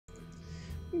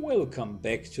Welcome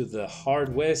back to the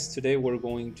Hard West. Today we're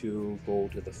going to go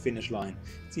to the finish line.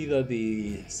 It's either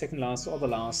the second last or the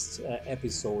last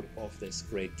episode of this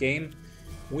great game.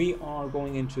 We are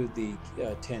going into the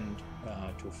tent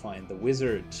to find the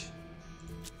wizard.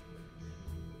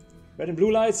 Red and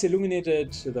blue lights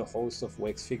illuminated the host of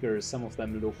wax figures. Some of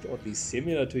them looked oddly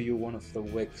similar to you. One of the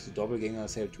wax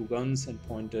doppelgangers held two guns and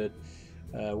pointed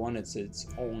one at its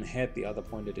own head, the other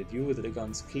pointed at you. The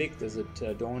guns clicked as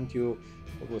it dawned you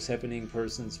what was happening.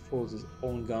 Persons pulled his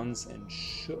own guns and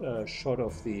shot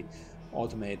off the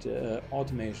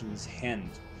automation's hand.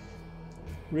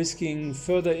 Risking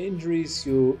further injuries,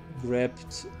 you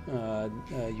grabbed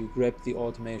the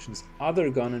automation's other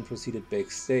gun and proceeded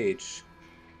backstage.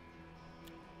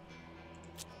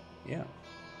 Yeah.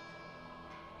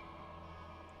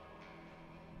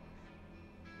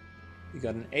 We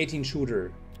got an 18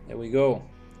 shooter. There we go.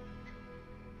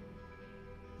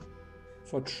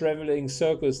 For traveling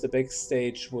circus, the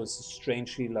backstage was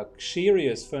strangely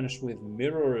luxurious, furnished with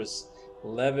mirrors,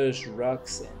 lavish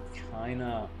rugs, and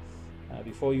china.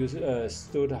 Before you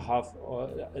stood half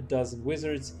a dozen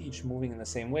wizards, each moving in the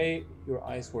same way. Your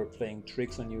eyes were playing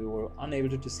tricks on you. You were unable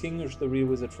to distinguish the real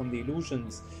wizard from the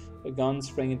illusions. A gun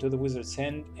sprang into the wizard's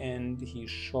hand, and he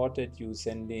shot at you,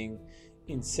 sending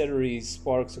incendiary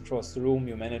sparks across the room.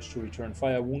 You managed to return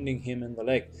fire, wounding him in the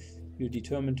leg. You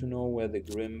determined to know where the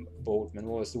grim boatman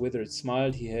was. The wizard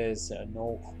smiled. He has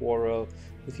no quarrel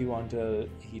with you until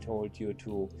he told you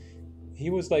to.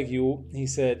 He was like you, he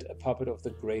said, a puppet of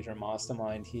the greater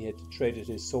mastermind. He had traded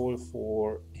his soul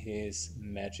for his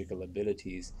magical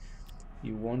abilities.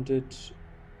 You wanted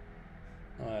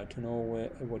to know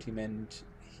what he meant.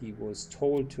 He was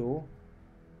told to.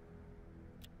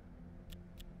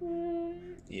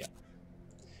 Yeah.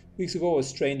 Weeks ago, a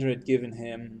stranger had given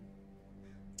him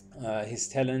his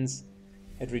talents,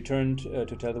 had returned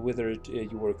to tell the wizard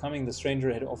you were coming. The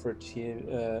stranger had offered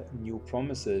him new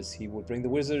promises. He would bring the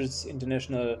wizards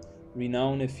international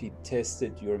renown if he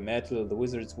tested your mettle. The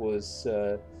wizards was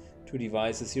to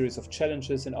devise a series of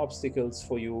challenges and obstacles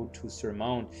for you to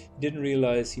surmount. He didn't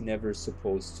realize he never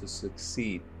supposed to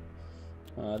succeed.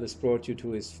 This brought you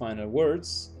to his final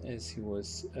words as he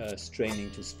was straining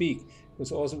to speak. It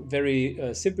was also very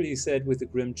simply said with a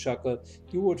grim chuckle.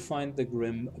 You would find the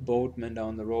grim boatman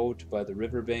down the road by the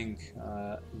riverbank.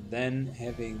 Then,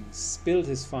 having spilled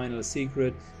his final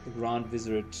secret, the grand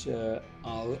wizard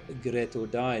Algretto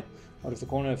died. Out of the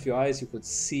corner of your eyes, you could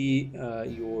see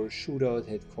your shootout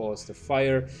had caused a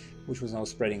fire, which was now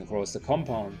spreading across the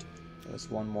compound. There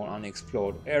was one more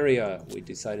unexplored area. We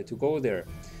decided to go there.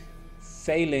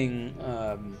 Failing,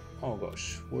 oh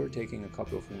gosh, we're taking a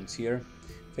couple of wounds here.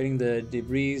 Failing the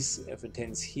debris of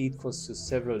intense heat caused you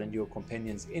several and your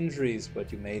companions injuries,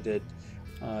 but you made it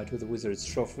to the wizard's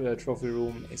trophy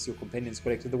room. As your companions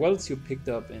collected the wealth, you picked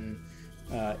up an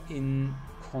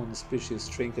inconspicuous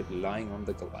trinket lying on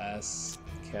the glass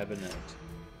cabinet.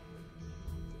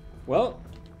 Well,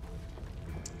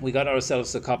 we got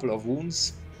ourselves a couple of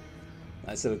wounds.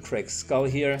 Nice little cracked skull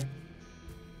here.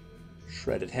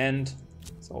 Shredded hand.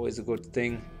 It's always a good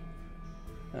thing.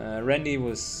 Randy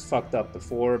was fucked up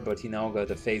before, but he now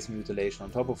got a face mutilation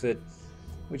on top of it,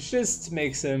 which just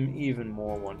makes him even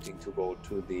more wanting to go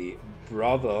to the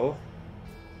brothel.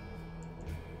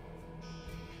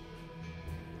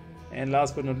 And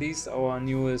last but not least, our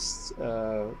newest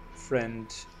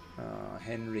friend,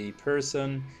 Henry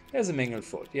Person, has a mangled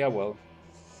foot. Yeah, well,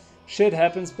 shit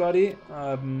happens, buddy.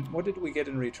 What did we get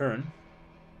in return?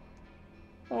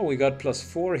 Oh, we got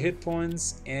 +4 hit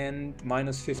points and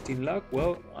 -15 luck.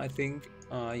 Well, I think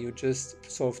you just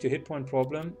solved your hit point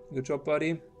problem. Good job,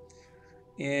 buddy.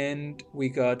 And we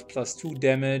got +2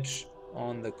 damage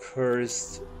on the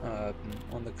cursed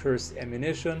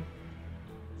ammunition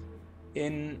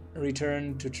in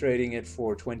return to trading it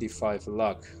for 25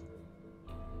 luck.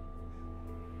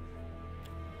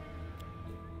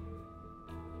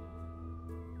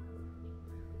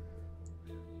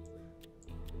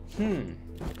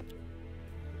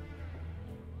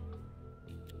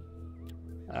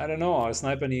 I don't know, our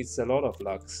sniper needs a lot of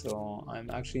luck, so I'm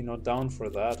actually not down for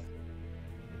that.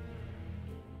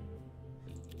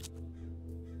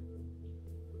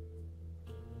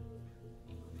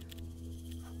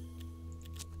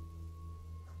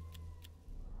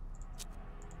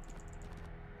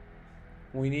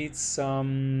 We need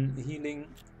some healing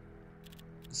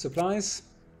supplies.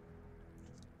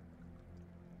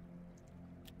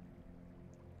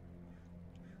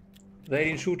 The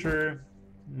alien shooter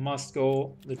must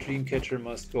go, the Dreamcatcher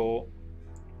must go,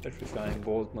 Petrifying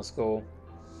Bolt must go.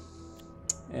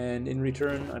 And in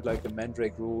return, I'd like a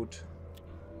Mandrake Root,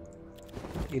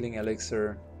 Healing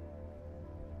Elixir,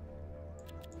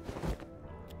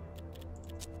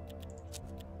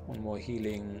 One more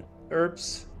healing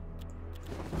herbs.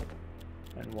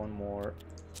 And one more.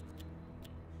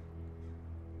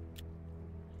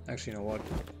 Actually, you know what?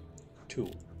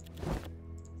 2.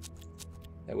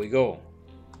 There we go.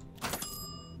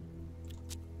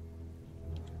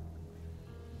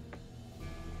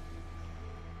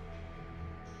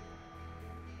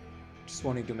 Just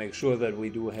wanting to make sure that we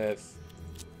do have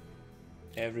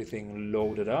everything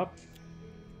loaded up.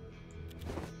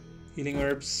 Healing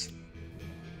herbs.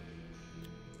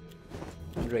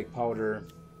 Mandrake powder.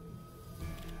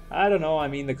 I don't know, I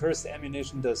mean the cursed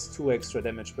ammunition does 2 extra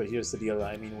damage, but here's the deal,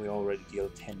 I mean we already deal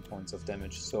 10 points of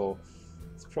damage, so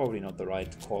it's probably not the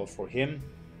right call for him.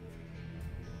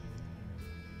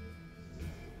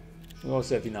 We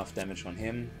also have enough damage on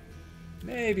him.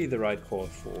 Maybe the right call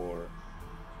for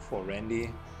Randy.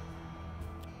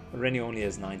 Randy only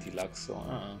has 90 luck, so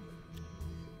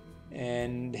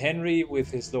And Henry,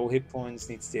 with his low hit points,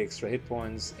 needs the extra hit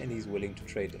points, and he's willing to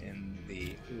trade in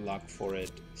the luck for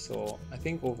it. So I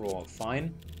think overall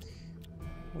fine.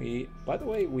 By the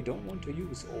way, we don't want to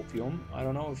use opium. I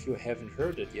don't know if you haven't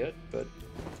heard it yet, but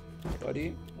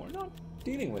buddy, we're not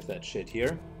dealing with that shit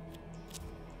here.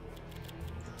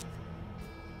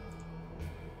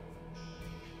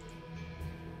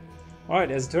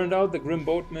 Alright, as it turned out, the Grim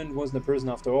Boatman wasn't a person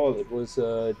after all. It was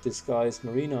a disguised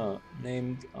marina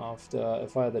named after a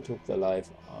fire that took the life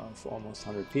of almost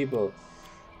 100 people,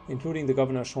 including the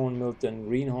governor Sean Milton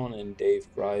Greenhorn and Dave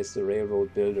Grice, the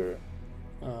railroad builder.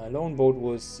 A lone boat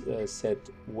was set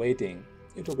waiting.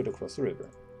 You took it across the river.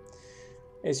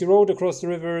 As you rowed across the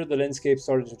river, the landscape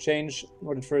started to change.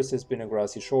 What at first has been a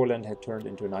grassy shoreland had turned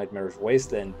into a nightmarish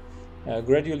wasteland.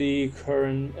 Gradually,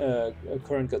 current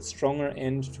got stronger,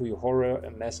 and to your horror,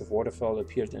 a massive waterfall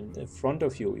appeared in front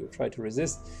of you. You tried to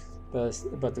resist,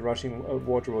 but the rushing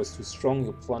water was too strong.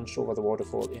 You plunged over the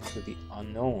waterfall into the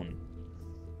unknown.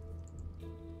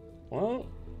 Well,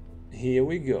 here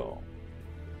we go.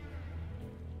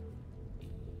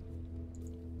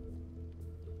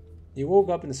 You woke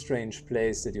up in a strange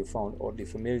place that you found oddly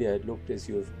familiar. It looked as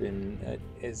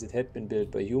it had been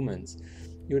built by humans.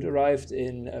 You had arrived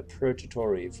in a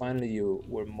purgatory. Finally, you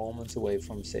were moments away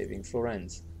from saving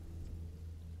Florence.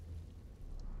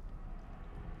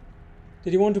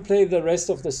 Did you want to play the rest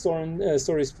of the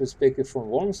story's perspective from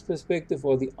Warren's perspective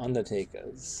or the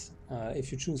Undertaker's?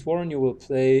 If you choose Warren, you will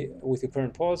play with your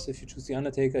current pause. If you choose the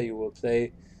Undertaker, you will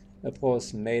play a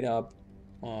pause made up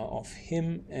of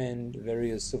him and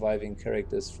various surviving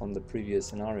characters from the previous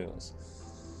scenarios.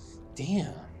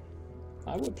 Damn,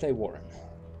 I would play Warren.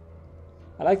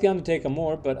 I like the Undertaker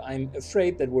more, but I'm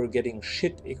afraid that we're getting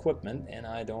shit equipment, and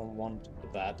I don't want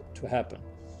that to happen.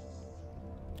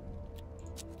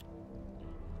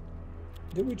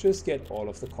 Did we just get all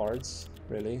of the cards?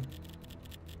 Really?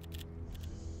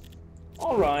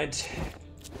 Alright.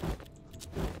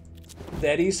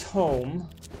 Daddy's home.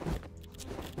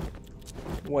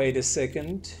 Wait a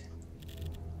second.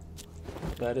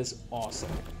 That is awesome.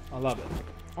 I love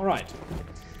it. Alright.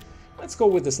 Let's go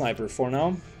with the sniper for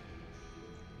now.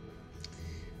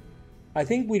 I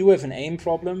think we do have an aim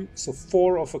problem, so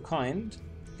 4 of a kind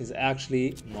is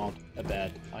actually not a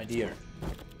bad idea.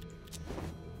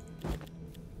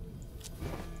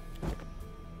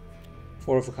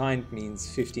 Four of a kind means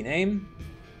 15 aim.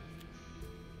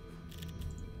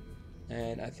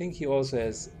 And I think he also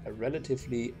has a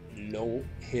relatively low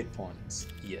hit points.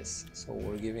 Yes, so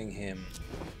we're giving him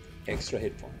extra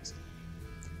hit points.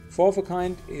 4 of a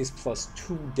kind is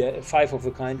 +2, 5 of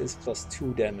a kind is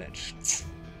 +2 damage.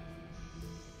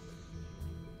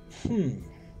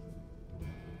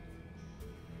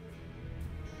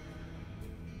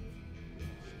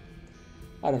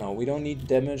 I don't know, we don't need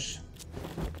damage.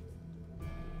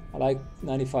 I like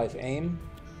 95 aim.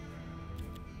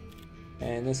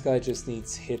 And this guy just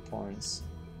needs hit points.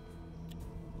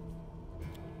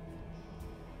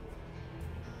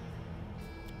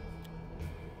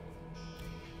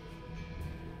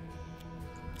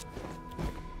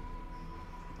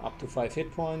 Up to 5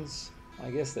 hit points.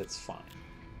 I guess that's fine.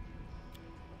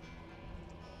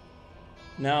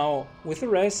 Now, with the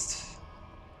rest,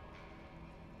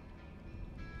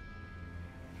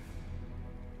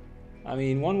 I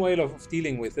mean, one way of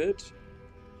dealing with it,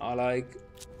 I like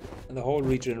the whole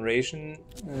regeneration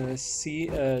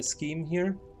scheme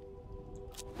here.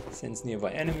 Sense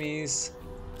nearby enemies,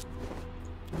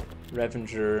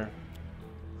 Revenger,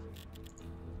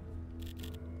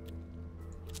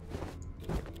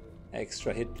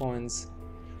 extra hit points,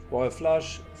 Royal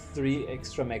Flush, 3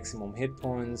 extra maximum hit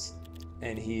points,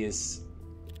 and he is,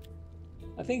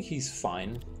 I think he's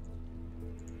fine.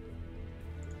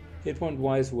 Hit point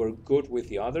wise, we're good with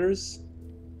the others.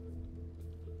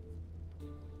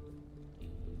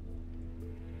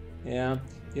 Yeah,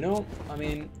 you know, I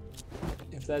mean,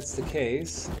 if that's the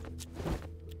case,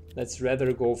 let's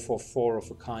rather go for 4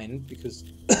 of a kind, because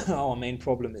our main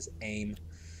problem is aim.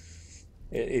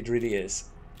 It really is.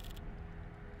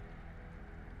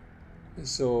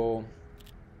 So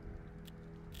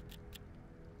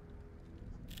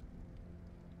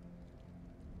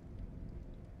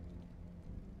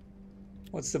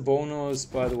what's the bonus,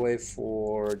 by the way,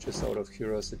 for, just out of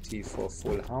curiosity, for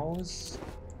full house?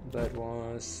 That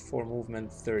was 4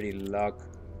 movement, 30 luck.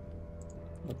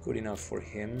 Not good enough for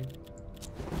him.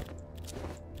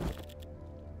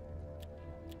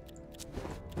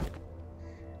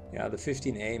 Yeah, the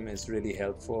 15 aim is really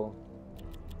helpful,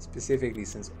 specifically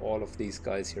since all of these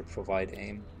guys here provide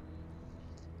aim.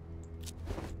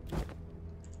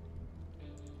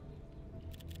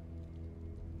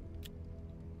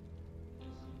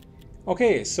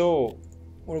 Okay, so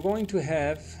we're going to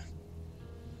have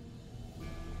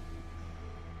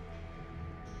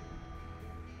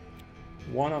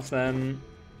one of them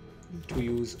to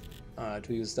use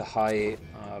the high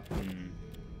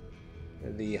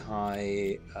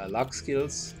luck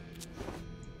skills.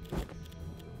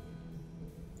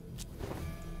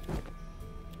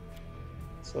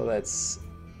 So that's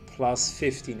plus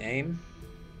 15 aim.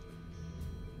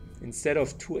 Instead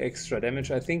of 2 extra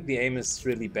damage, I think the aim is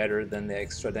really better than the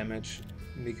extra damage,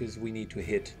 because we need to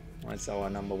hit. That's our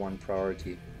 #1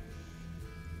 priority.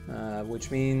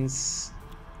 Which means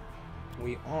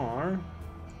we are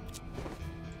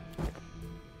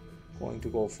going to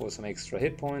go for some extra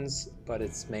hit points, but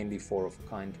it's mainly 4 of a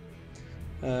kind.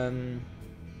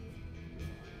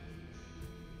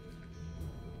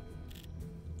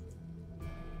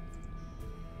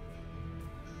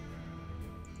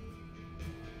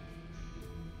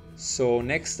 So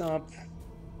next up,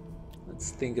 let's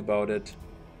think about it.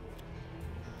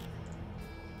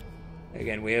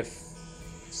 Again, we have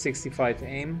 65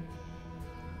 aim.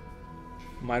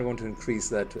 Might want to increase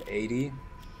that to 80.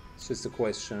 It's just a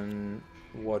question,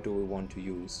 what do we want to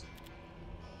use?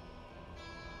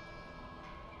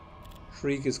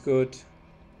 Shriek is good.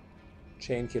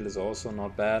 Chain kill is also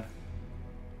not bad,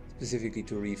 specifically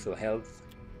to refill health.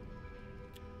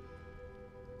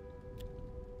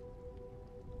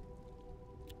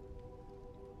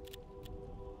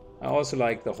 I also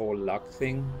like the whole luck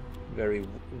thing. Very,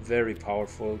 very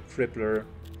powerful. Crippler,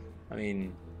 I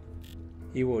mean,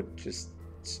 he would just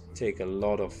take a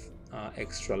lot of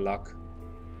extra luck.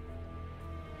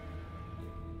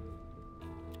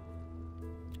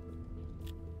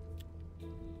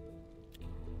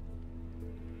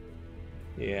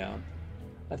 Yeah,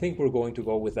 I think we're going to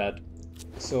go with that.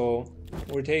 So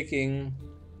we're taking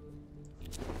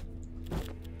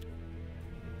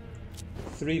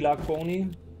 3 luck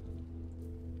bony.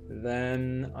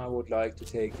 Then I would like to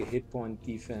take a hit point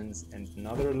defense and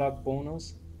another luck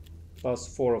bonus,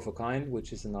 plus 4 of a kind,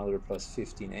 which is another plus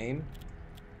 15 aim.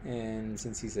 And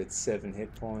since he's at 7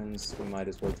 hit points, we might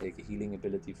as well take a healing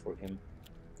ability for him.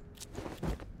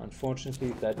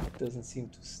 Unfortunately, that doesn't seem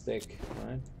to stick,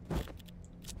 right?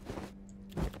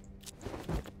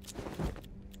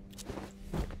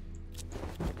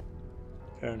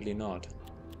 Apparently not.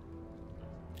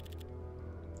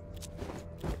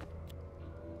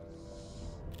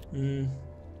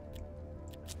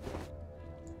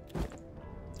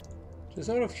 Just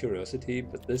out of curiosity,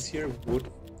 but this here would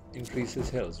increase his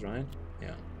health, right?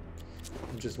 Yeah.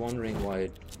 I'm just wondering why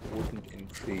it wouldn't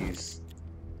increase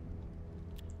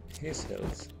his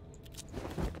health.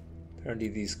 Apparently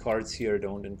these cards here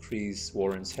don't increase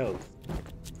Warren's health.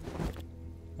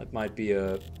 That might be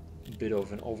a bit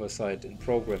of an oversight in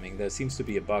programming. There seems to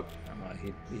be a bug.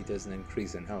 He doesn't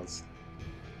increase in health.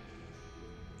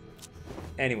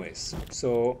 Anyways,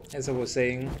 so as I was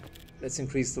saying, let's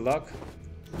increase the luck.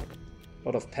 A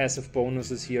lot of passive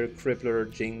bonuses here, Crippler,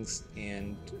 Jinx,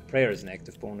 and Prayer is an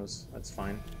active bonus, that's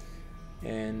fine.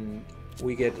 And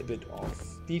we get a bit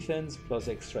of defense plus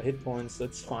extra hit points,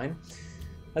 that's fine.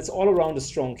 That's all around a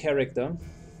strong character.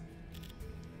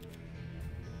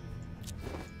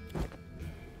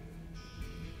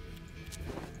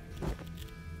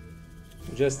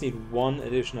 We just need 1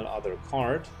 additional other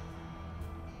card.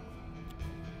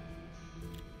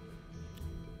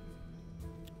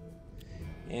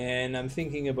 And I'm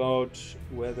thinking about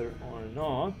whether or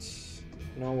not,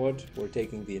 you know what, we're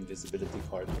taking the invisibility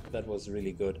card. That was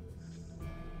really good.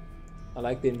 I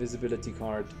like the invisibility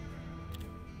card.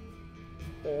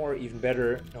 Or even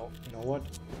better, no, you know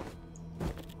what?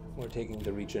 We're taking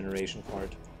the regeneration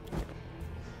card.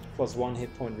 Plus 1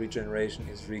 hit point regeneration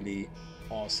is really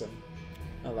awesome.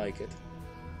 I like it.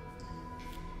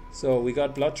 So we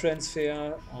got blood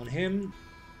transfer on him.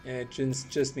 It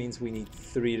just means we need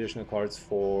 3 additional cards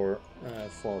for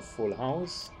full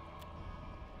house.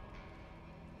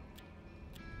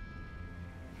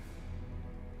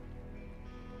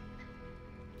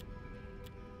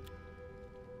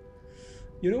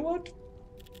 You know what?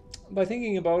 By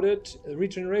thinking about it,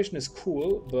 regeneration is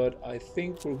cool, but I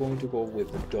think we're going to go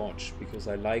with the dodge, because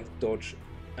I like dodge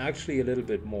actually a little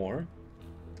bit more.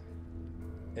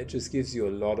 It just gives you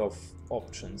a lot of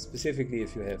options, specifically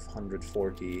if you have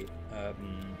 140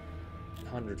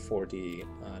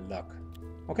 luck.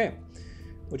 Okay,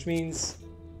 which means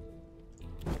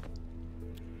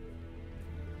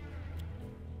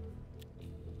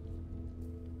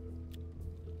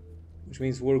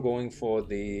we're going for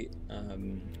the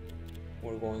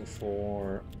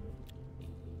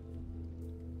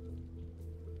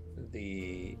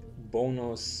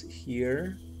bonus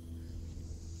here.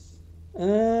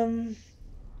 Let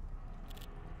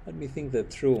me think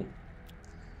that through.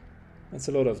 That's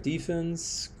a lot of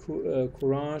defense,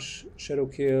 courage, shadow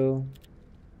kill.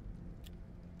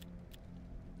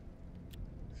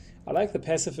 I like the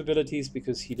passive abilities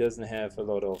because he doesn't have a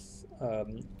lot of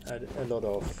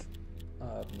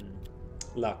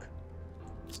luck.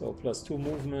 So +2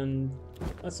 movement,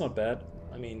 that's not bad.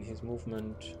 I mean, his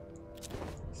movement,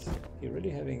 is he really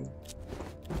having...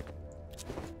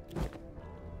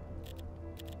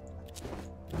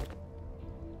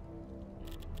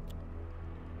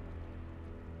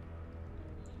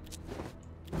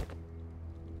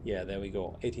 Yeah, there we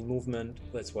go. 18 movement,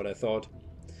 that's what I thought.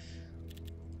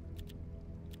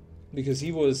 Because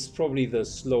he was probably the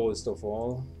slowest of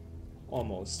all.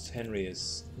 Almost. Henry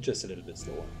is just a little bit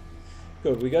slower.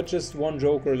 Good, we got just 1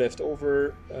 joker left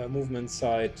over, movement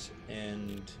side,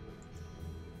 and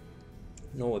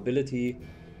no ability,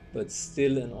 but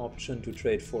still an option to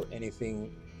trade for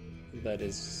anything that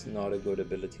is not a good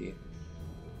ability.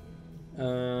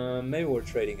 Maybe we're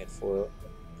trading it for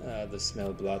the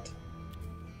Smell Blood.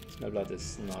 Smell Blood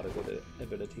is not a good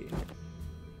ability.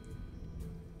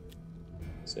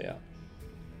 So yeah,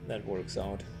 that works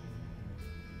out.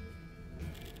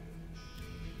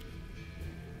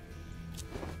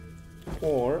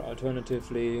 Or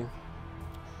alternatively,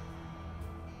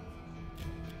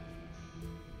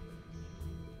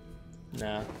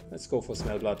 nah, let's go for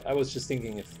Smell Blood. I was just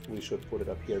thinking if we should put it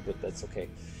up here, but that's okay.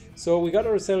 So we got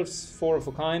ourselves 4 of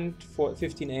a kind,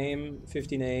 15 aim,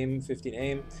 15 aim, 15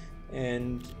 aim,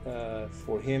 and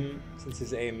for him, since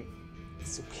his aim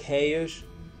is okay-ish,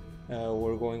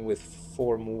 we're going with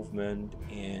 4 movement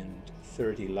and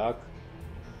 30 luck,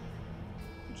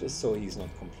 just so he's not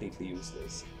completely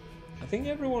useless. I think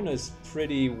everyone is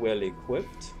pretty well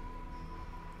equipped,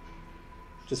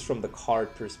 just from the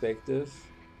card perspective.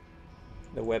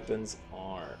 The weapons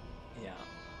are, yeah,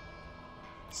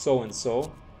 so and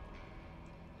so.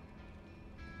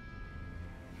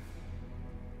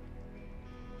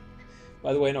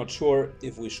 By the way, not sure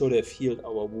if we should have healed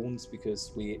our wounds,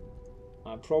 because we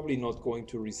are probably not going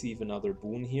to receive another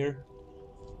boon here.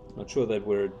 Not sure that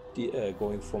we're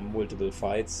going for multiple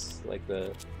fights. Like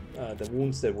the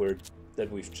wounds that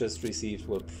we've just received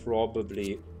will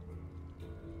probably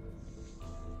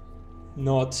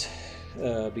not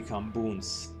become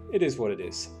boons. It is what it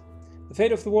is. The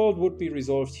fate of the world would be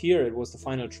resolved here. It was the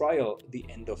final trial, the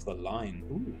end of the line.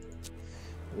 Ooh.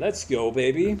 Let's go,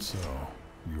 baby. And so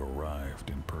you arrived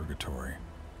in purgatory,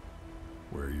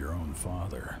 where your own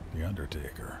father, the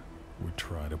Undertaker, would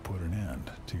try to put an end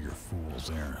to your fool's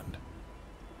errand.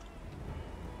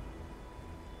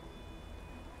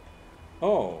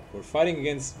 Oh, we're fighting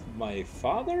against my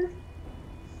father?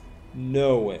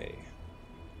 No way.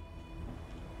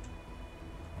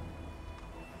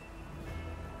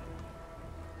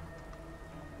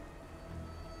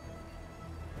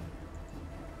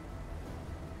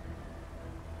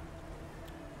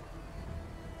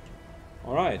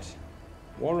 All right,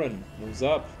 Warren moves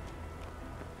up.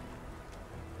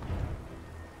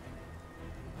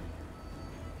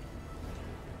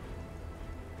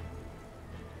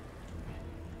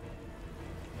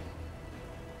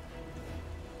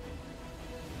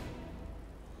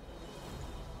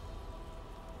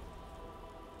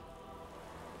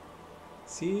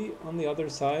 See on the other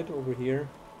side over here?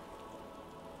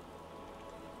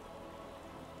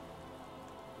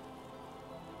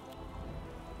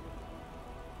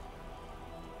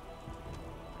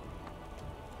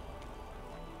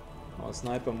 Our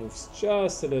sniper moves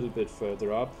just a little bit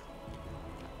further up.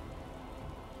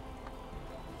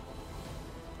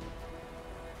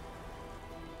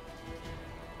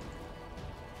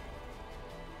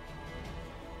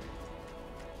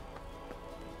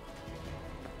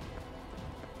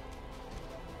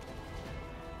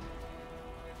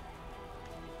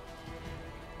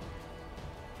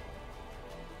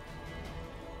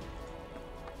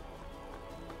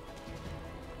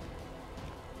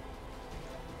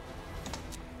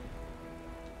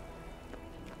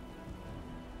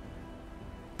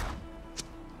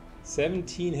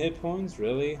 17 hit points,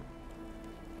 really?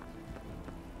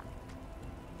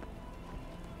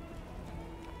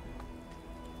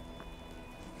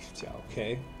 Yeah,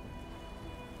 okay.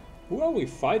 Who are we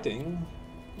fighting?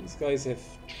 These guys have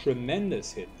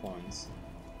tremendous hit points.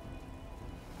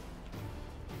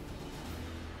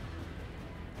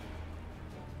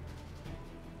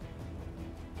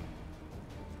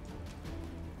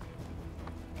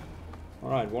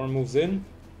 Alright, Warren moves in.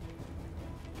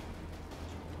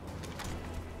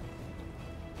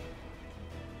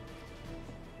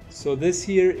 So this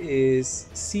here is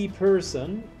C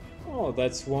person. Oh,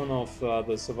 that's one of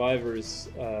the survivors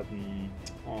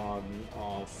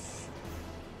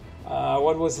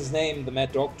what was his name? The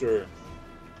Mad Doctor.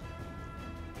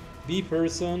 B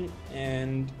person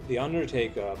and the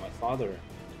Undertaker, my father.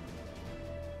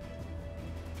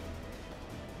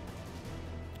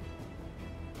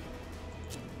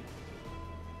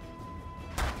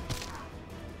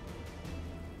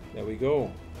 There we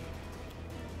go.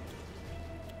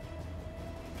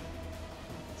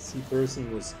 C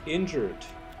person was injured.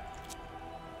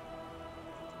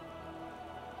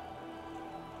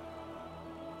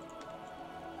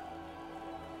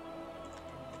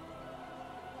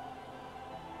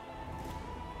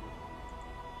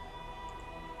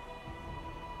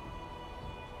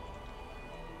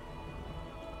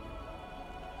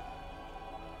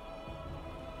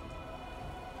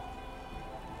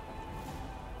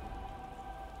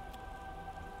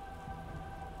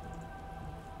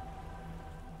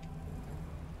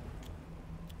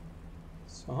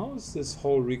 So how is this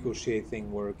whole ricochet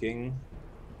thing working?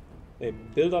 They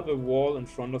build up a wall in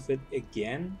front of it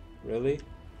again? Really?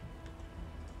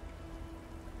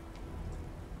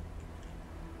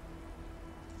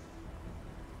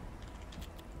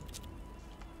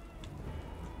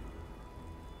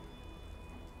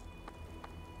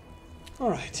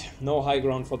 Alright, no high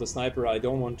ground for the sniper. I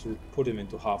don't want to put him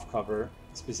into half cover.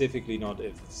 Specifically not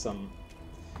if some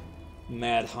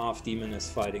mad half demon is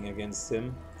fighting against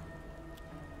him.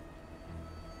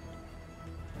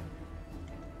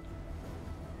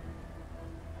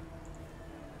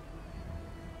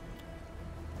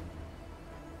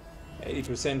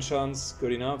 %, chance,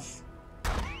 good enough.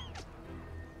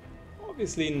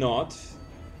 Obviously not.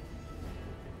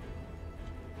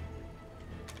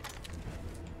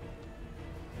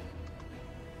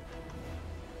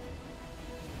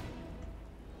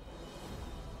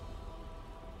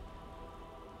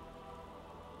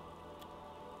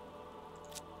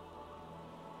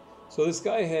 So this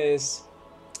guy has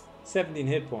 17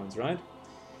 hit points, right?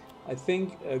 I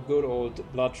think a good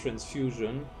old blood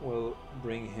transfusion will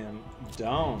bring him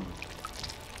down.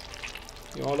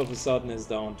 He all of a sudden is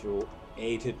down to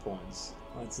 8 hit points.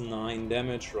 That's 9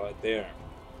 damage right there.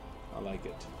 I like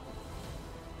it.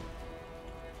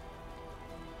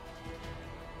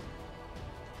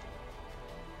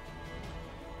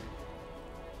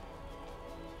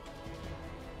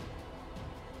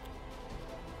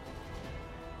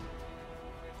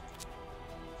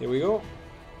 Here we go.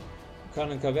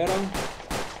 Cannon Cavera.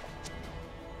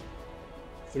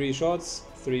 3 shots,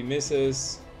 3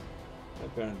 misses.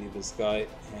 Apparently this guy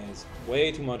has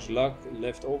way too much luck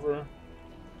left over.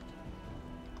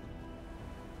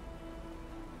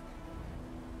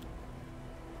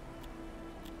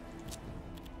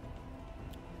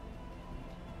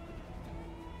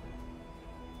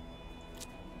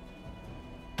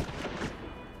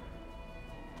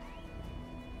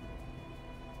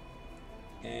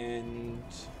 And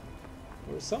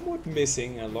we're somewhat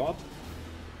missing a lot.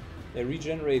 They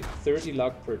regenerate 30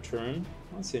 luck per turn.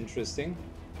 That's interesting.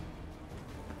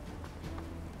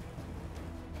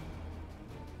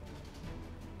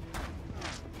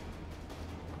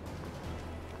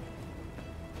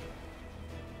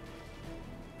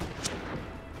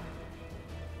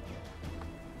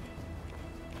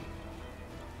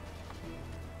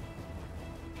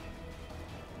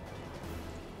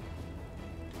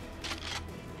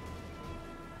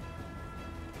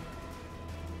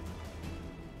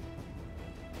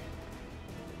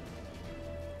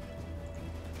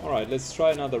 Alright, let's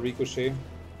try another ricochet.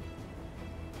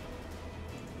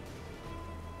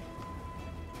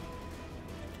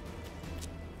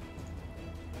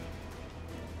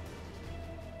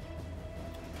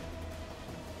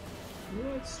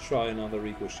 Let's try another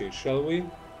ricochet, shall we?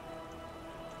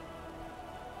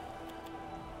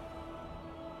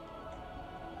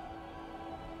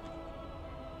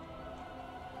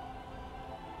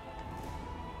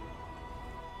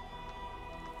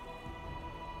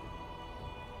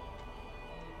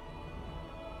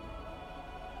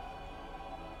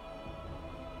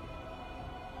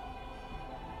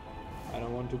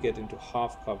 To get into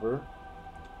half cover.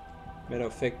 Matter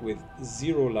of fact, with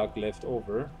 0 luck left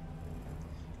over,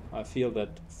 I feel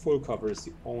that full cover is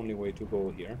the only way to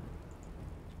go here.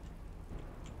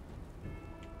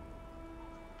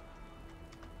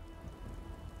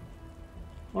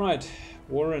 Alright,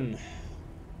 Warren.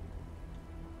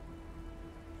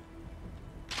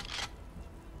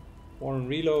 Warren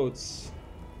reloads.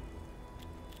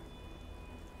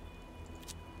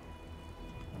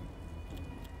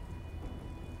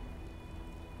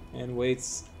 And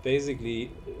waits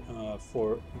basically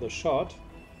for the shot.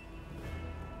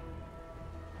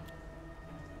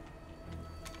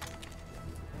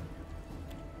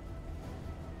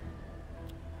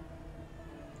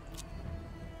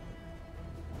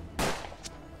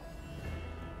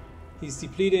 He's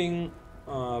depleting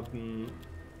the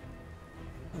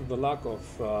luck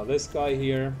of this guy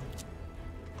here.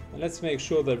 And let's make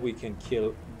sure that we can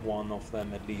kill one of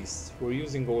them at least. We're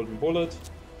using Golden Bullet.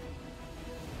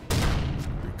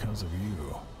 Because of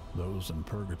you, those in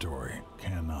purgatory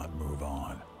cannot move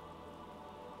on.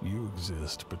 You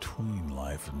exist between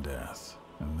life and death,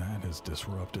 and that has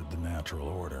disrupted the natural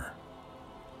order.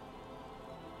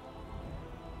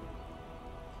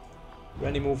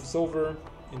 Randy moves over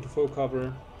into full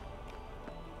cover.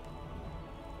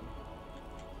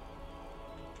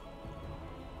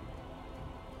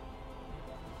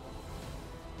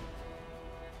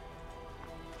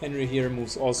 Henry here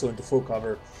moves also into full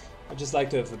cover. I just like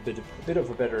to have a bit of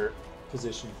a better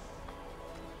position.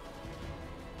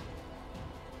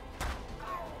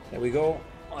 There we go.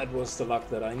 That was the luck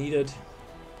that I needed.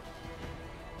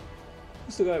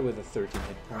 Who's the guy with the 13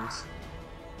 hit points?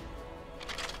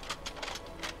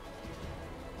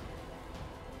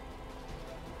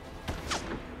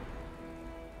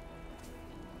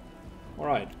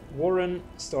 Alright, Warren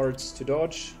starts to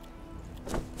dodge.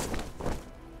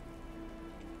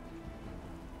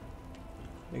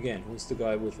 Again, who's the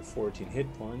guy with the 14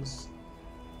 hit points?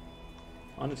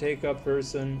 Undertaker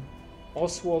person,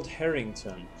 Oswald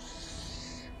Harrington.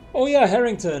 Oh yeah,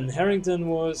 Harrington. Harrington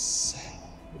was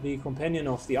the companion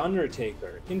of the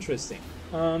Undertaker. Interesting.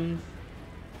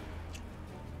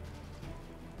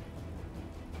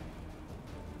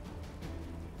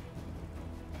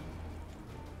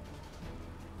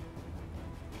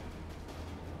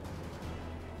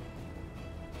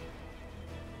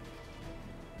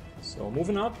 So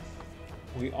moving up,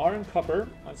 we are in cover.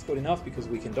 That's good enough because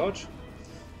we can dodge.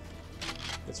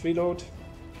 Let's reload.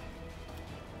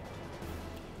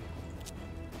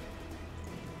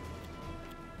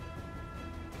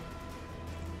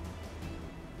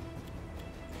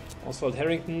 Oswald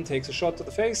Harrington takes a shot to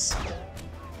the face.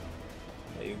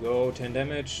 There you go, 10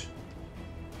 damage.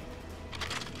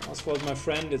 Oswald, my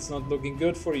friend, it's not looking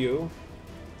good for you.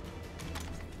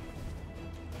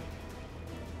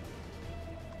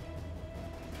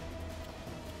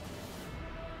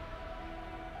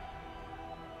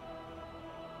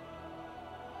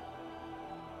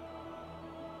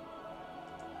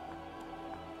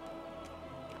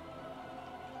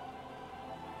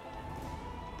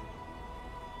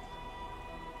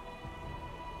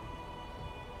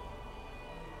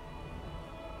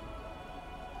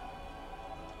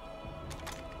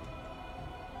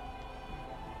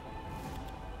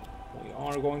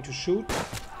 Are going to shoot,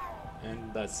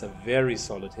 and that's a very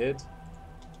solid hit.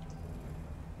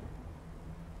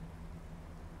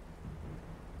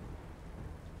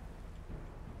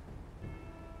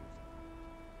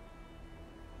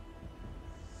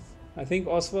 I think,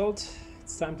 Oswald,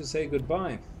 it's time to say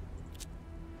goodbye.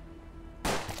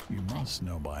 You must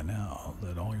know by now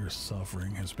that all your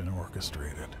suffering has been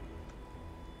orchestrated.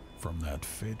 From that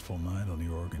fateful night on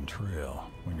the Oregon Trail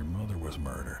when your mother was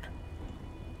murdered,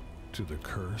 to the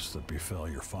curse that befell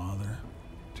your father,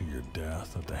 to your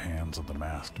death at the hands of the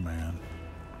masked man,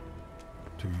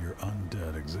 to your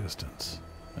undead existence,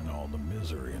 and all the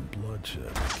misery and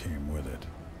bloodshed that came with it.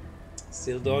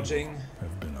 Still dodging. You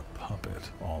have been a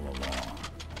puppet all along.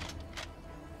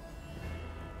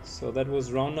 So that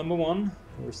was round number 1.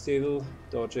 We're still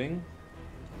dodging.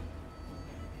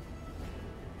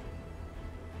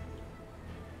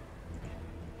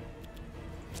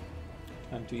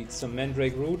 Time to eat some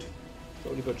mandrake root.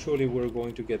 Slowly but surely we're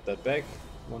going to get that back.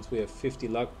 Once we have 50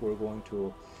 luck, we're going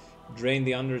to drain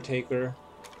the Undertaker.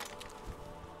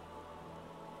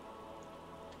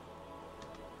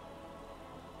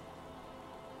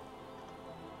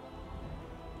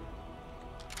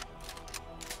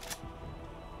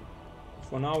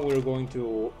 For now, we're going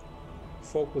to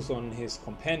focus on his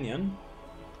companion.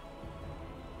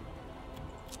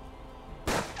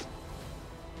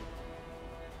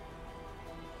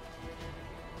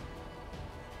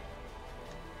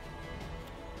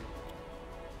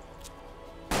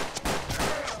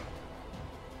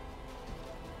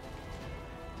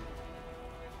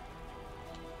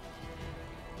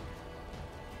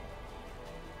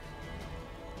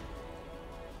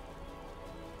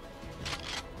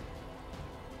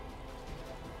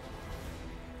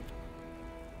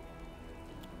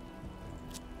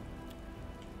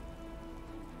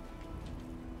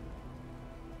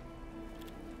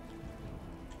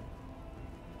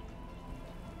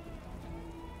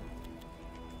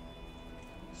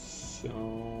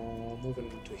 So moving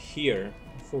to here,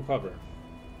 full cover.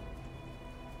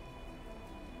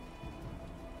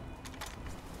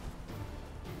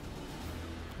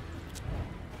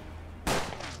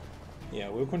 Yeah,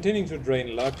 we're continuing to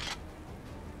drain luck.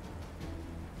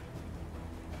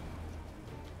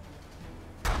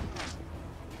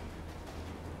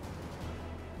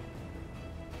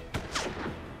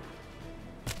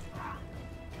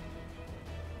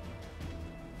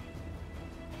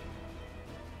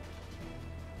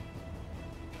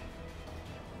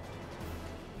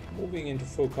 Moving into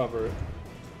full cover,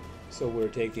 so we're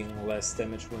taking less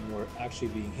damage when we're actually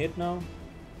being hit now.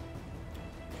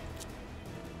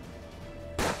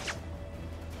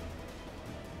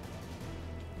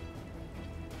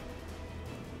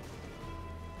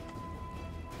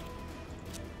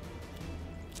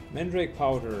 Mandrake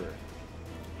powder.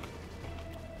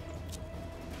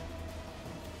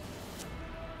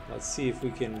 Let's see if we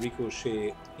can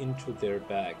ricochet into their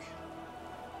back.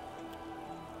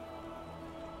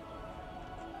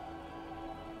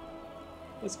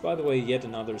 That's, by the way, yet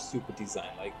another stupid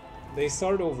design. Like, they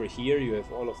start over here, you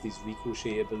have all of these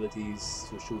ricochet abilities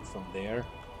to shoot from there.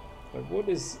 But what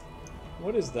is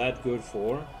that good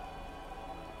for?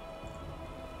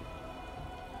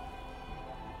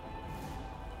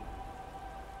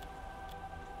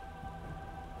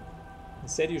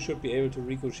 Instead, you should be able to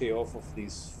ricochet off of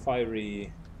these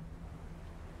fiery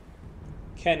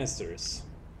canisters.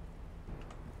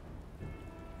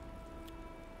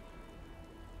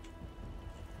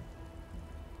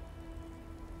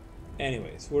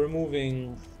 Anyways, we're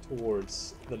moving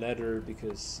towards the ladder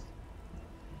because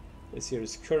this here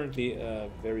is currently a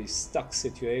very stuck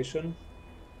situation.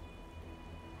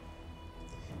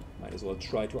 Might as well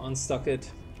try to unstuck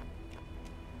it.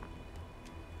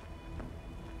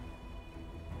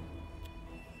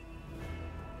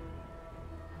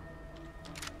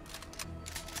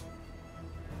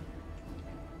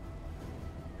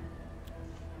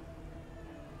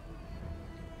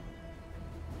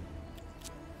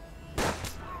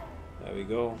 There we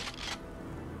go.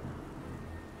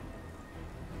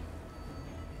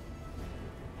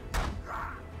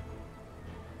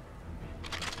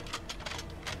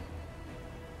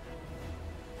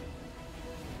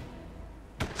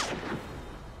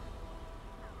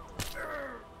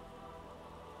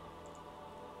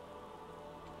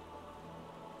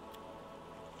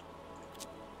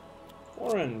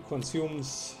 Warren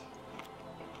consumes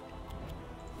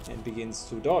and begins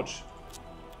to dodge,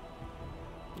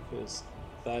 because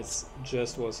that's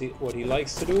just what he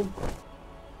likes to do.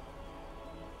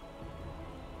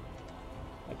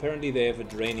 Apparently they have a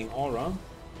draining aura,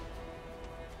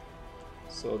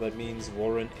 so that means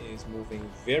Warren is moving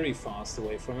very fast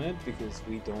away from it, because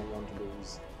we don't want to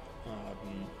lose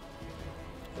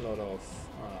a lot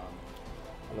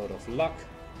of luck.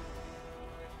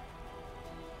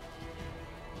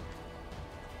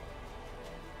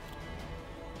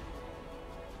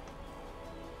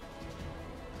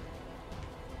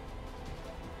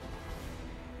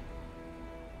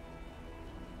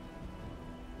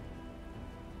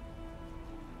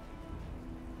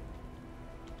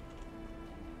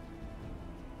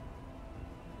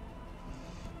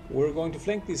 We're going to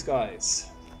flank these guys.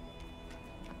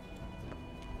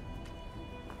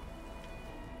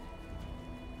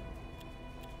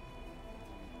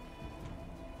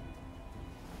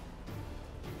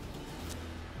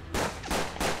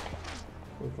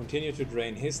 We'll continue to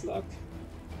drain his luck.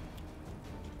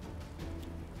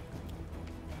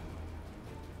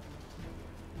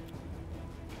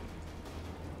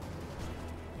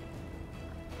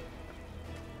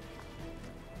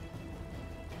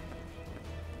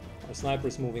 Our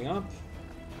sniper's moving up.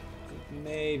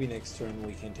 Maybe next turn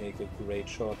we can take a great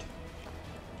shot.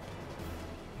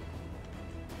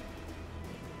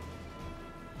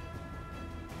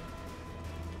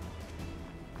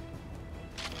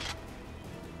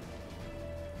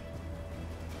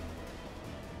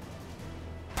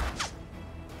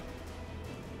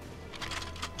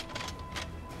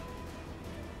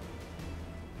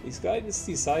 These guys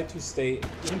decide to stay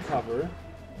in cover,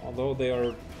 although they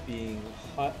are being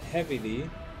heavily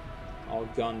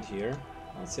outgunned here.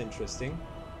 That's interesting.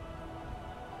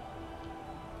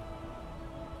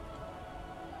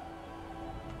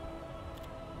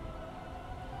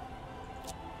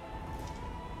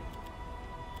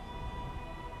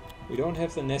 We don't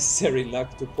have the necessary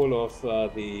luck to pull off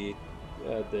the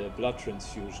blood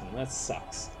transfusion. That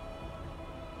sucks.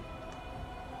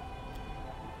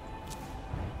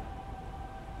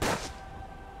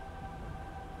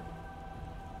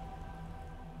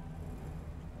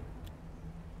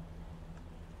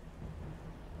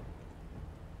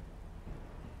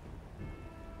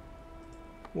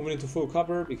 Moving into full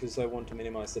cover because I want to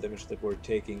minimize the damage that we're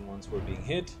taking once we're being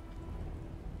hit.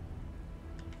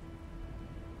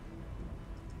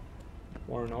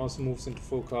 Warren also moves into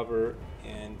full cover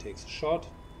and takes a shot.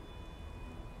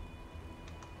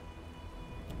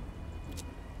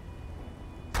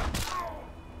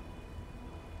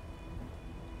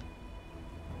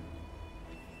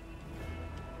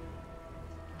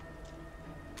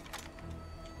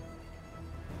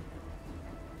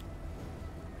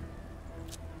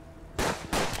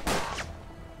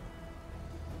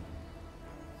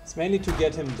 It's mainly to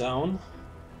get him down.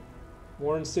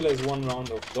 Warren still has 1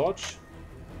 round of dodge.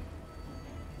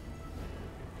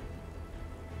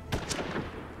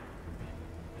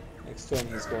 Next turn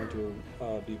he's going to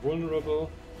be vulnerable.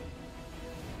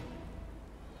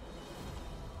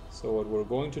 So what we're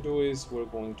going to do is we're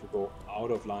going to go out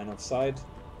of line of sight.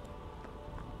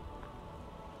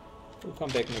 We'll come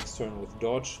back next turn with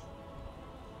dodge.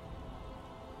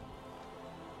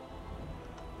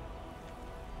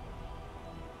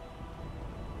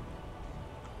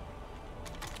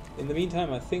 In the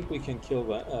meantime, I think we can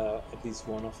kill at least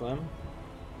one of them.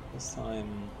 This time,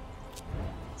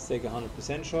 let's take a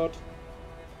 100% shot.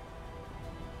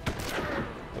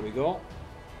 There we go.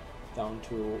 Down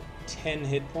to 10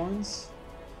 hit points.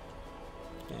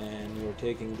 And we're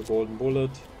taking the golden bullet.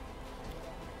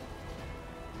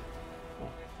 Oh,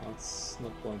 that's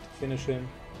not going to finish him.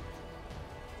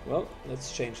 Well,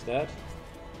 let's change that.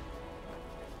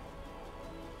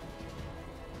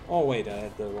 Oh wait, I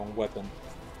had the wrong weapon.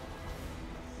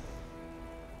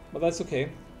 But that's okay.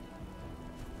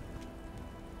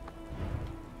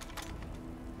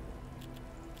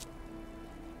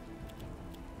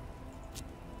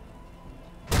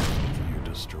 If you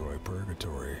destroy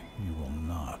Purgatory, you will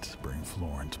not bring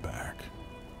Florence back.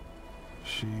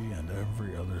 She and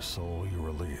every other soul you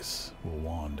release will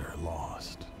wander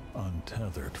lost,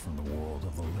 untethered from the world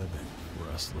of the living,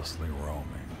 restlessly roaming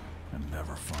and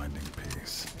never finding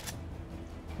peace.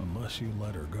 Unless you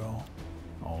let her go,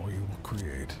 all you will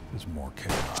create is more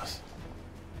chaos.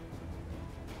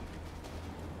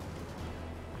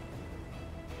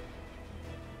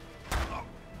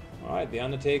 Alright, the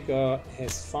Undertaker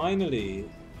has finally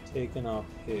taken up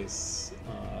his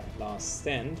last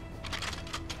stand.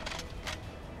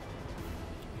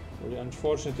 We're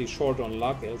unfortunately short on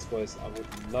luck, elsewise I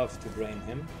would love to drain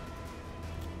him.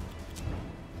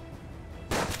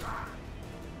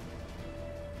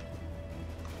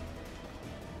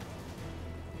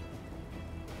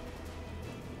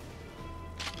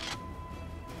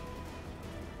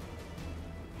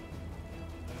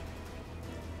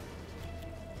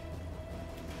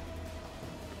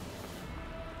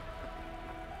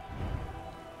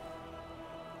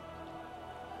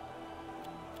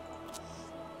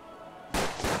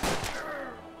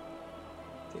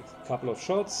 Couple of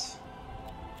shots.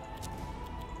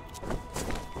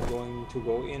 I'm going to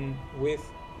go in with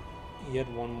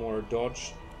yet one more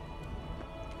dodge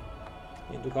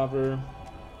into cover.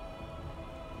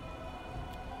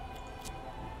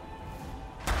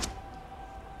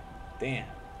 Damn,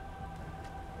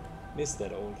 missed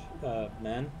that old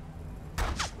man.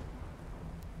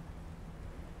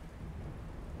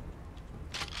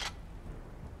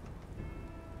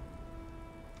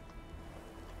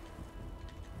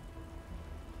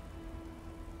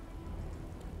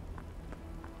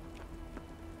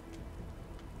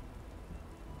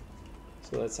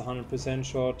 So that's a 100%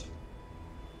 shot.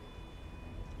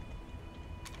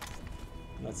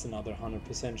 That's another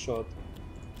 100% shot.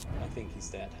 I think he's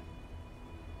dead.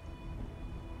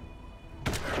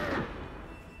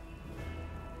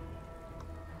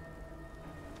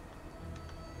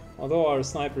 Although our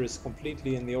sniper is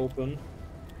completely in the open.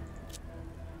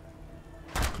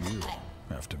 You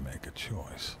have to make a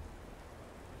choice.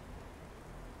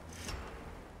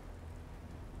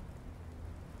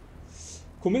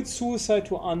 Commit suicide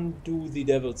to undo the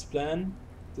devil's plan.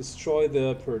 Destroy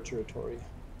the Purgatory.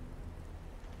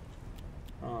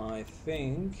 I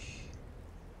think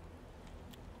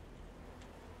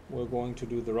we're going to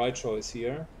do the right choice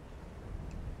here.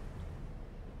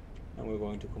 And we're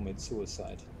going to commit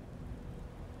suicide.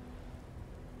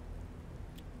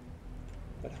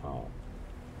 But how?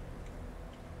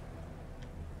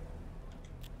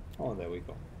 Oh, there we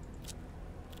go.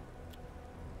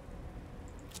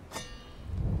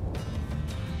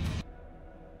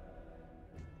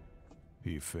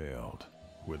 He failed.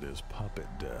 With his puppet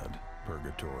dead,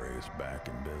 Purgatory is back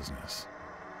in business.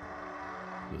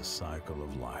 The cycle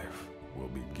of life will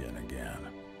begin again.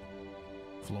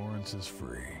 Florence is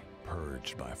free,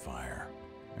 purged by fire,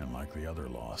 and like the other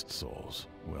lost souls,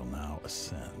 will now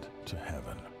ascend to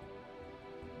heaven.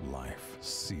 Life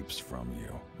seeps from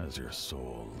you as your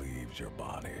soul leaves your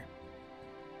body.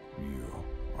 You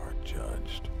are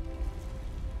judged.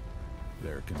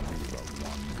 There can be but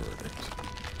one verdict.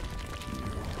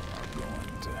 You are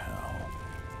going to hell.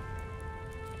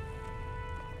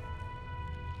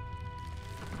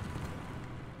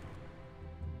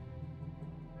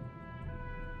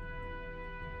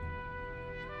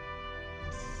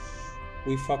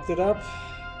 We fucked it up.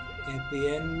 At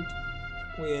the end,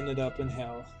 we ended up in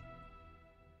hell.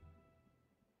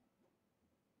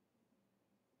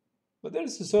 But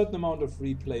there's a certain amount of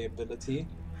replayability,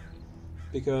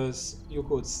 because you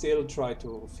could still try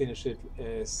to finish it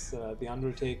as the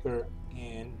Undertaker,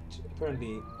 and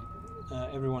apparently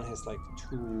everyone has like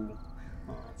 2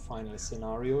 final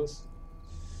scenarios.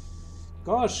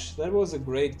 Gosh, that was a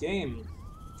great game.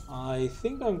 I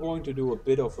think I'm going to do a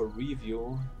bit of a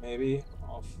review, maybe,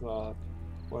 of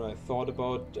what I thought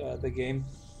about the game.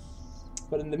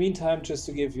 But in the meantime, just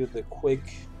to give you the quick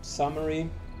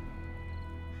summary,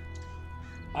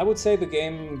 I would say the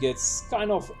game gets kind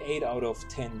of 8 out of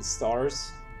 10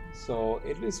 stars, so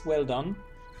it is well done.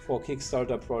 For a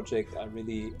Kickstarter project, I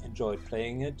really enjoyed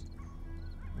playing it.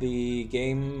 The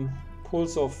game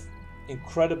pulls off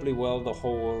incredibly well the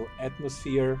whole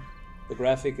atmosphere. The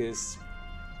graphic is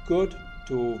good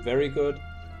to very good.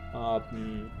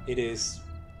 It is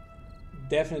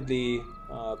definitely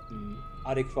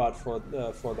adequate for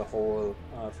the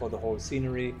whole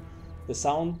scenery. The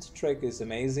soundtrack is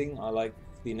amazing. I like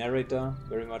the narrator,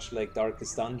 very much like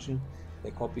Darkest Dungeon. They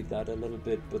copied that a little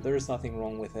bit, but there is nothing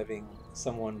wrong with having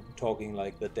someone talking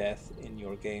like the death in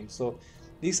your game. So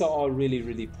these are all really,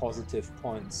 really positive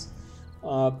points.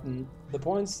 The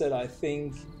points that I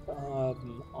think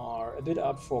are a bit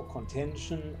up for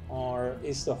contention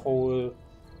is the whole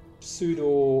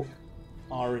pseudo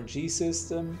RNG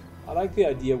system. I like the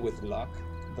idea with luck.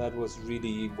 That was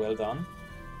really well done.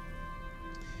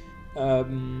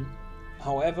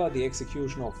 However, the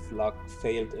execution of luck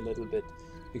failed a little bit,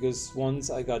 because once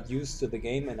I got used to the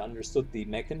game and understood the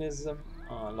mechanism,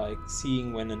 like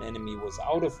seeing when an enemy was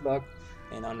out of luck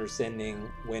and understanding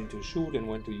when to shoot and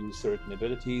when to use certain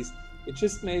abilities, it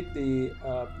just made the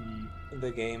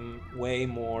game way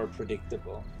more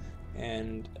predictable,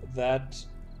 and that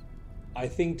I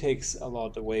think takes a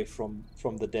lot away from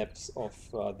the depths of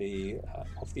the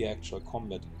actual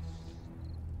combat.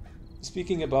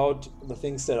 Speaking about the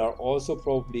things that are also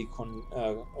probably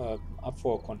up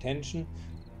for contention,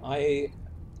 I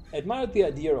admired the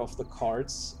idea of the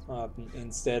cards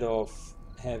instead of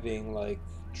having like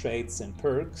traits and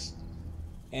perks,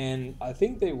 and I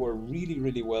think they were really,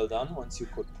 really well done once you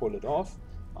could pull it off.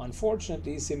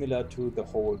 Unfortunately, similar to the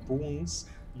whole boons,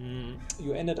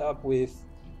 you ended up with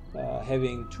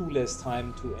having 2 less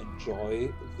time to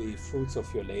enjoy the fruits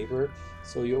of your labor,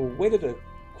 so you waited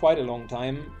quite a long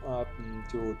time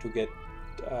to get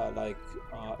a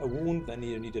wound. Then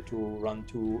you needed to run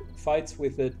 2 fights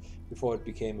with it before it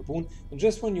became a boon. And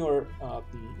just when your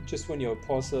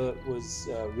posse was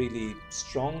really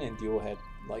strong and you had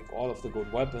like all of the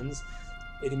good weapons,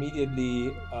 it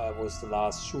immediately was the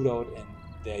last shootout, and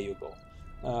there you go.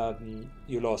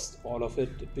 You lost all of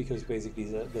it because basically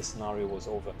the scenario was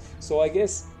over. So I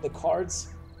guess the cards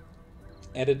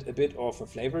added a bit of a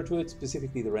flavor to it.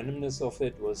 Specifically, the randomness of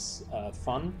it was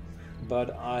fun,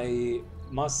 but I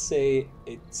must say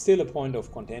it's still a point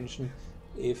of contention.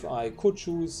 If I could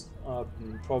choose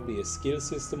probably a skill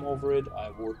system over it,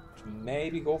 I would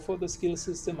maybe go for the skill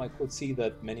system. I could see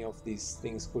that many of these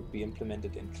things could be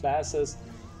implemented in classes,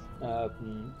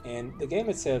 and the game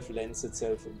itself lends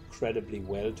itself incredibly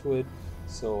well to it,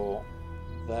 so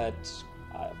that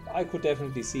I could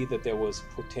definitely see that there was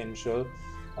potential.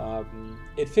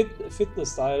 It fit the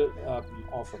style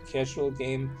of a casual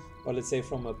game, but let's say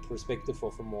from a perspective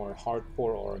of a more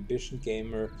hardcore or ambition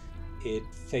gamer, it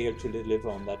failed to deliver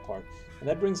on that part. And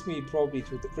that brings me probably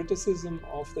to the criticism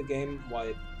of the game, why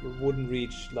it wouldn't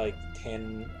reach like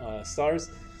 10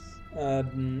 stars.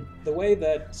 The way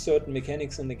that certain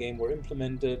mechanics in the game were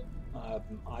implemented,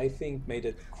 I think made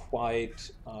it quite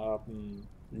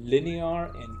linear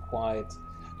and quite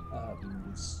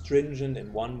stringent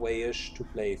and one-way-ish to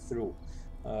play through.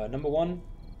 Number one,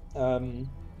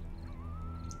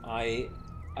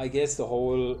 I guess the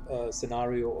whole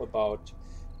scenario about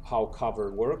how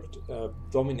cover worked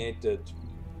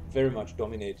very much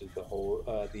dominated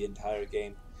the entire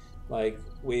game. Like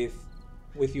with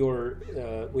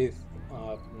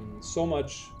so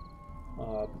much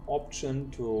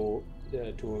option to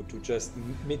just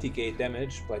mitigate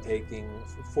damage by taking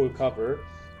full cover.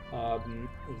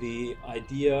 The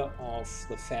idea of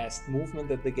the fast movement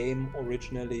that the game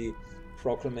originally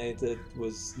proclaimed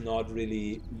was not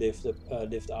really lived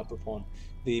up upon.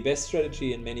 The best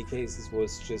strategy in many cases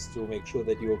was just to make sure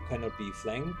that you cannot be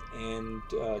flanked and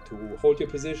to hold your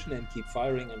position and keep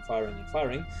firing and firing and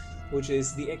firing, which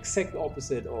is the exact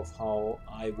opposite of how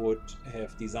I would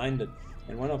have designed it.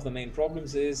 And one of the main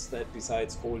problems is that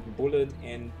besides Golden Bullet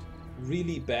and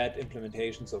really bad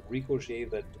implementations of Ricochet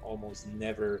that almost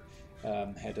never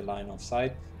had a line of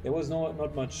sight, there was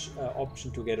not much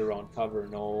option to get around cover.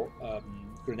 No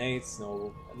grenades,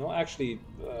 no actually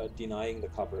denying the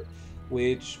cover,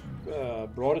 which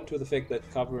brought it to the fact that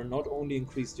cover not only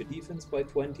increased your defense by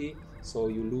 20, so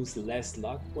you lose less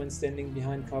luck when standing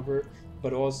behind cover,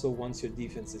 but also once your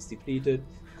defense is depleted,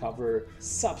 cover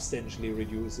substantially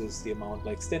reduces the amount.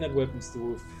 Like standard weapons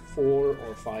do 4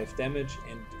 or 5 damage,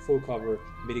 and full cover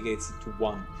mitigates it to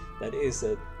 1. That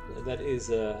is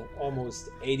a almost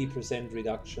 80%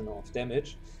 reduction of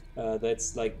damage.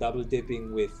 That's like double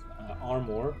dipping with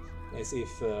armor, as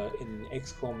if in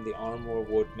XCOM the armor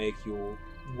would make you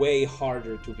way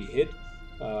harder to be hit.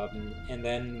 And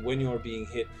then when you're being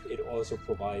hit, it also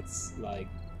provides like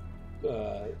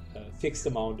a fixed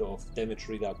amount of damage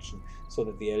reduction, so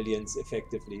that the aliens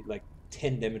effectively, like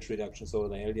 10 damage reduction, so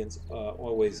the aliens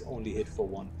always only hit for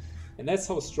 1. And that's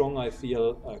how strong I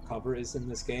feel cover is in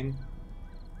this game,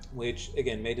 which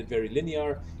again made it very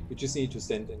linear. You just need to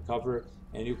stand in cover,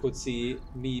 and you could see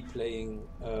me playing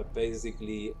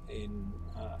basically in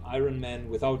Ironman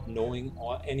without knowing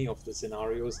any of the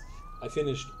scenarios. I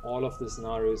finished all of the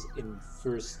scenarios in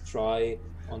first try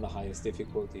on the highest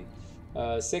difficulty.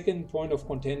 Second point of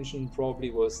contention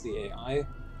probably was the AI.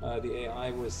 The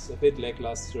AI was a bit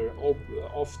lackluster,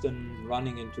 often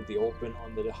running into the open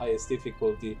on the highest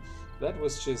difficulty. That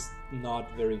was just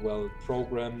not very well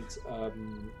programmed.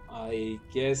 I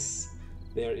guess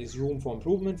there is room for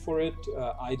improvement for it.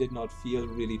 I did not feel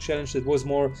really challenged. It was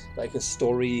more like a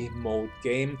story mode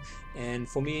game, and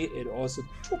for me it also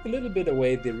took a little bit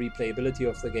away the replayability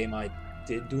of the game. I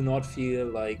do not feel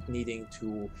like needing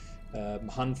to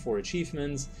hunt for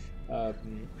achievements.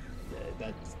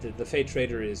 That the Fate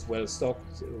Trader is well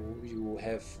stocked. You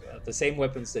have the same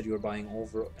weapons that you're buying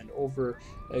over and over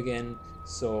again.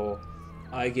 So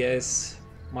I guess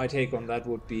my take on that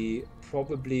would be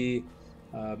probably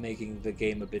making the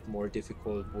game a bit more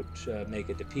difficult would make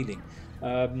it appealing.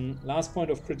 Last point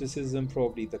of criticism,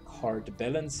 probably the card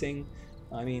balancing.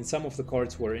 I mean, some of the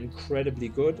cards were incredibly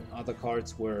good, other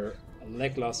cards were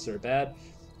lackluster bad.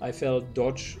 I felt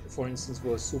Dodge, for instance,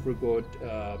 was super good.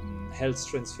 Health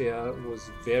Transfer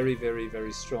was very, very,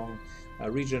 very strong.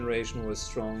 Regeneration was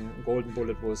strong. Golden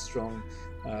Bullet was strong.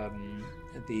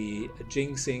 The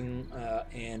Jinxing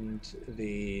and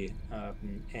the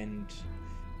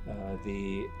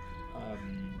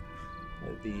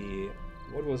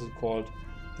what was it called?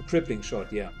 The Crippling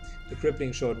Shot. Yeah, the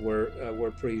Crippling Shot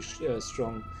were pretty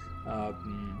strong.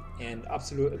 And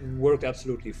worked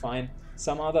absolutely fine.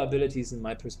 Some other abilities, in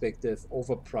my perspective,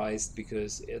 overpriced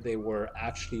because they were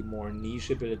actually more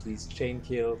niche abilities. Chain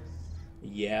Kill,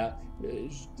 yeah,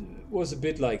 was a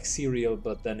bit like Serial,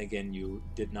 but then again, you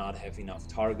did not have enough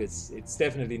targets. It's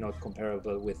definitely not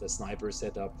comparable with a sniper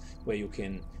setup where you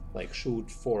can like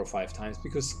shoot 4 or 5 times,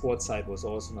 because squad sight was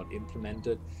also not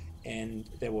implemented, and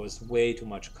there was way too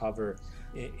much cover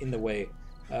in the way.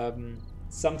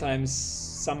 Sometimes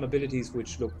some abilities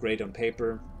which look great on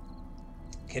paper,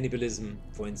 Cannibalism,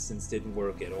 for instance, didn't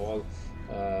work at all.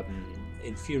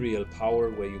 Inferior Power,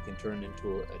 where you can turn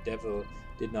into a devil,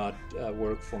 did not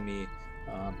work for me.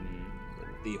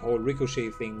 The whole Ricochet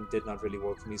thing did not really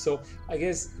work for me. So I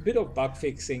guess a bit of bug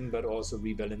fixing, but also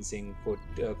rebalancing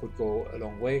could go a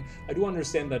long way. I do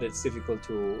understand that it's difficult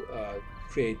to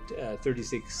create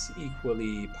 36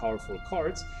 equally powerful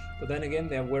cards, but then again,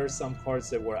 there were some cards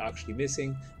that were actually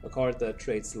missing. A card that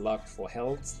trades luck for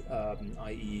health,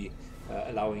 i.e.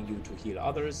 Allowing you to heal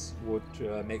others, would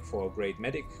make for a great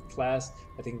medic class.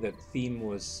 I think that theme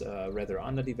was rather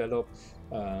underdeveloped.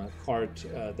 Card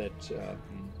that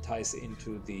ties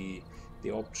into the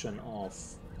option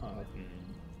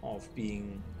of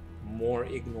being more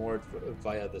ignored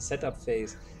via the setup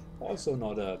phase, also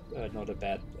not a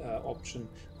bad option.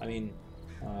 I mean,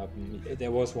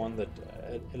 there was one that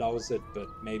allows it, but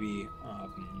maybe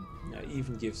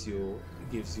even gives you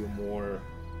more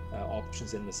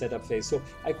options in the setup phase. So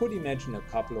I could imagine a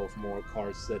couple of more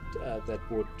cards that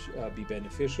would be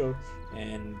beneficial,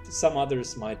 and some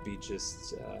others might be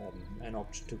just an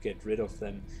option to get rid of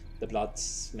them. The blood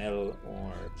smell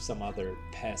or some other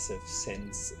passive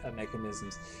sense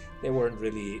mechanisms, they weren't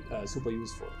really super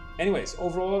useful. Anyways,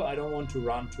 overall, I don't want to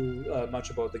rant too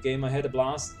much about the game. I had a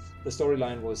blast. The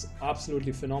storyline was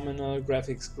absolutely phenomenal,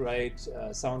 graphics great,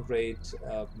 sound great,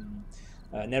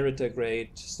 narrator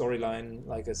great, storyline,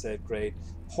 like I said, great,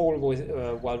 whole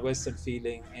Wild Western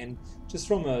feeling, and just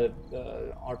from a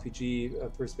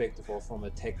RPG perspective or from a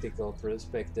tactical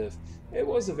perspective, it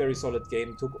was a very solid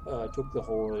game. Took the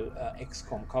whole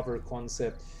XCOM cover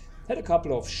concept, had a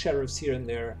couple of sheriffs here and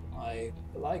there. I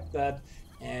liked that,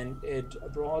 and it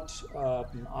brought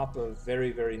up a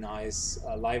very nice,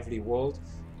 lively world.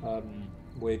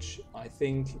 Which I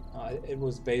think it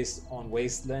was based on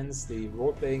Wastelands, the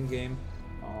role-playing game.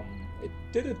 It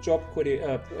did a job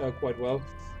quite well.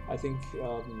 I think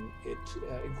it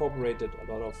incorporated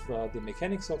a lot of the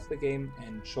mechanics of the game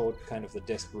and showed kind of the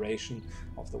desperation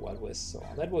of the Wild West. So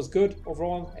that was good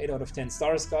overall. 8 out of 10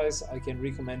 stars, guys. I can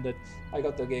recommend it. I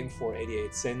got the game for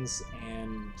 88 cents,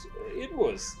 and it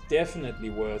was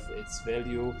definitely worth its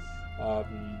value.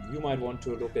 You might want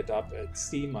to look it up at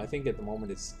Steam. I think at the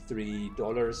moment it's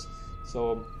 $3.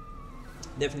 So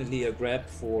definitely a grab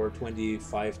for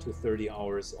 25 to 30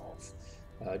 hours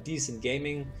of decent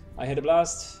gaming. I had a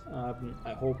blast.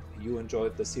 I hope you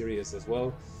enjoyed the series as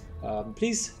well.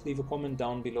 Please leave a comment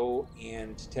down below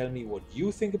and tell me what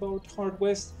you think about Hard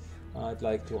West. I'd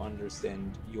like to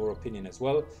understand your opinion as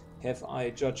well. Have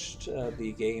I judged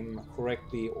the game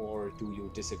correctly, or do you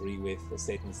disagree with the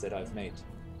statements that I've made?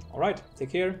 Alright,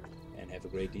 take care and have a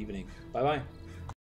great evening. Bye bye.